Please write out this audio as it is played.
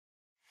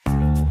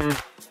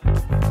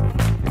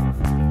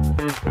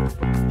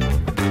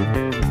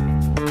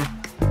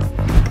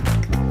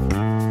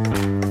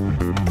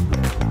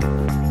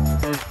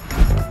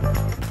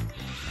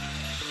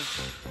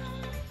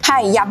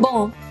Hi,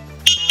 Yahboom.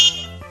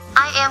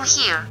 I am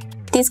here.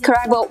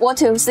 Describe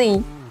what you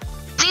see.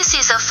 This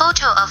is a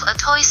photo of a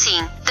toy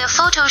scene. The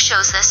photo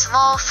shows a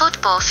small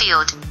football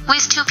field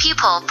with two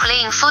people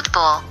playing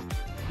football.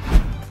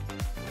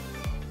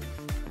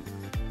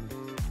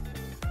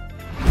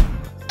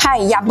 Hi,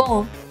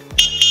 Yahboom.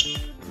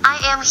 I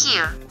am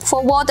here.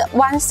 Forward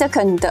 1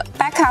 second,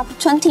 back up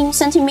 20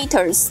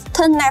 centimeters,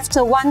 turn left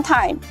 1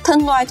 time,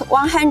 turn right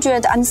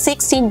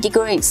 160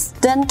 degrees,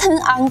 then turn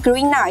on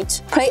green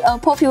light, play a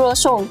popular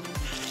song.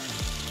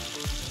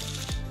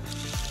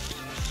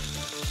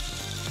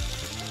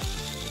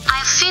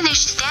 I've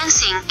finished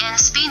dancing and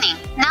spinning.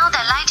 Now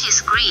the light is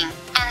green,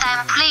 and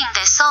I'm playing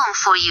the song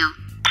for you.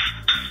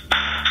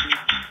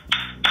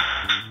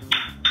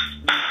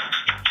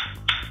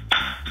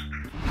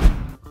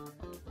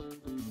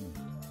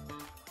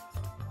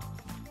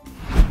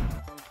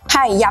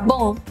 Hi,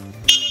 Yahboom.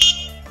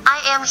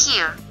 I am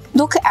here.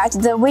 Look at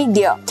the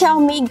video. Tell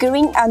me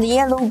green and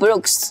yellow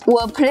blocks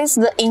were placed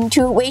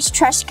into which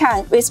trash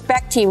can,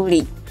 respectively.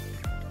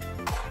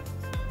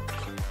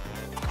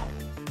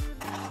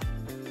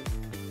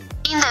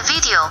 In the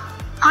video,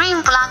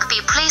 green block be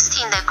placed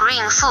in the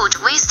green food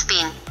waste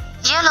bin.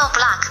 Yellow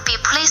block be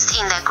placed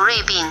in the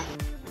gray bin.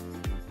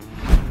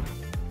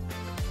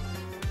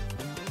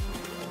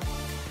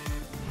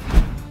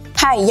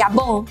 Hi,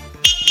 Yahboom.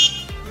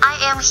 I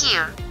am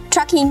here.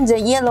 Tracking the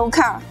yellow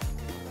car.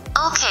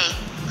 Okay,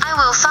 I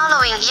will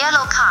following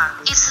yellow car.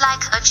 It's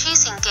like a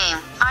chasing game.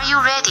 Are you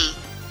ready?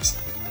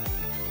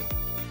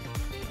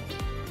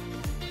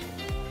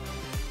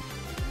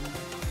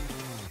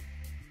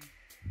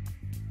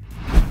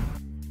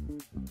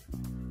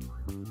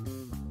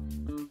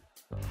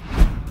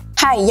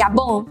 Hi,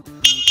 Yahboom.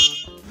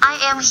 I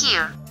am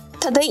here.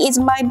 Today is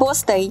my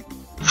birthday.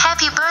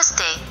 Happy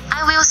birthday.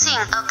 I will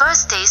sing a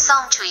birthday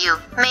song to you.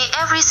 May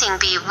everything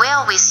be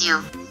well with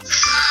you.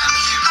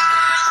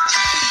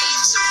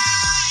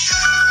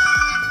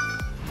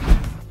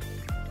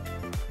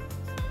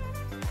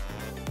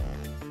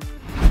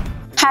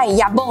 Hi,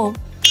 Yahboom.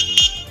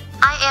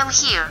 I am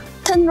here.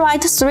 Turn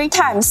right 3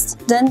 times,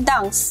 then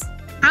dance.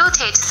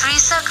 Rotate 3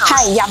 circles.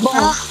 Hi,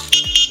 Yahboom.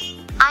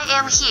 Move. I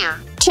am here.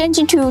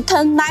 Change to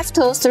turn left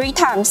 3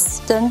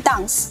 times, then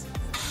dance.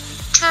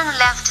 Turn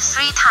left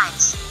 3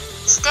 times.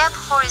 Step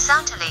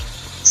horizontally.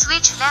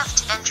 Switch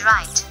left and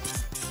right.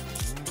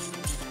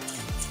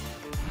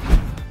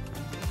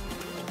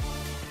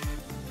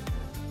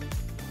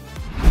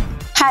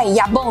 Hi,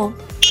 Yahboom.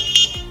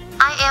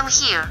 I am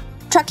here.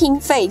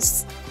 Tracking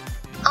face.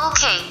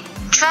 Okay,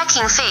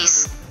 tracking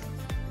face.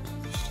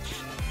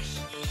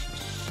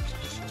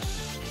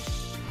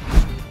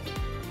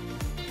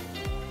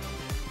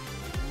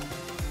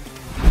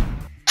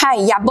 Hi,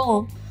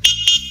 Yahboom.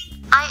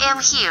 I am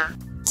here.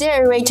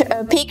 Generate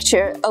a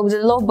picture of the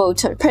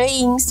robot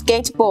playing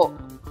skateboard.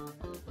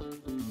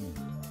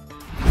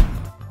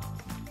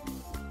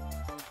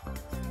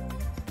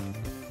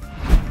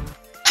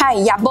 Hi,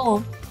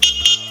 Yahboom.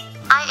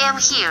 I am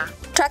here.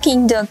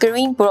 Tracking the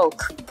green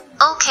block.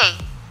 Okay,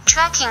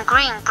 tracking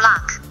green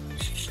block.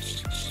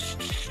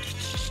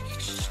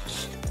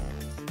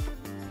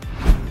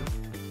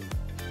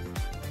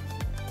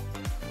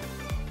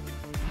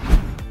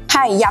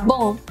 Hi,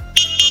 Yahboom.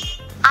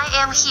 I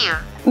am here.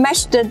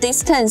 Measure the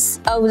distance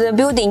of the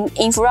building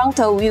in front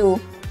of you.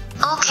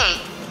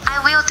 Okay,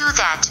 I will do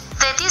that.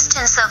 The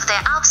distance of the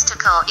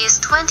obstacle is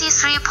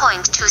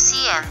 23.2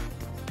 cm.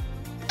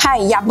 Hi,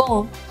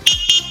 Yahboom.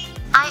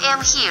 I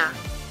am here.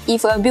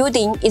 If a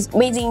building is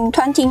within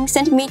 20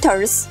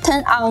 centimeters,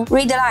 turn on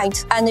red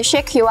light and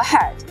shake your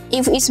head.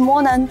 If it's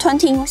more than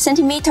 20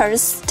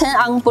 centimeters, turn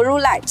on blue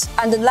light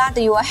and nod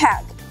your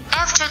head.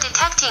 After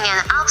detecting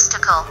an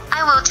obstacle,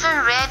 I will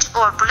turn red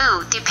or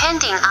blue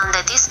depending on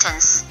the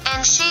distance,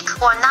 and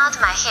shake or nod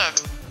my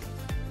head.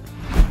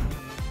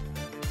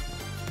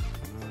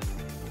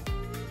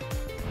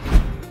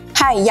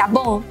 Hi,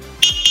 Yahboom.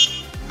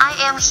 I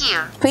am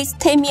here. Please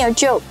tell me a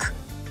joke.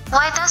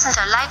 Why doesn't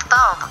a light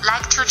bulb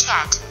like to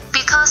chat?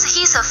 Because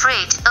he's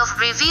afraid of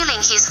revealing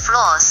his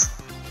flaws.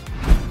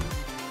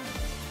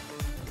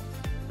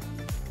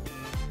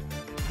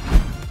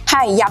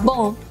 Hi,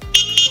 Yahboom.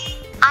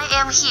 I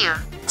am here.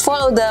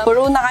 Follow the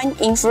blue line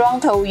in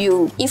front of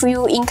you. If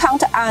you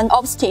encounter an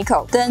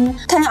obstacle, then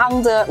turn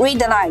on the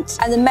red light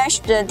and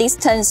measure the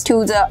distance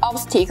to the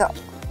obstacle.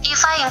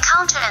 If I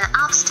encounter an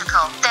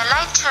obstacle, the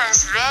light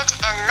turns red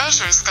and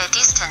measures the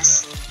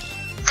distance.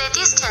 The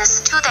distance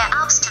to the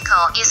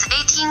obstacle is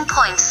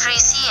 18.3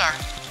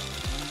 cm.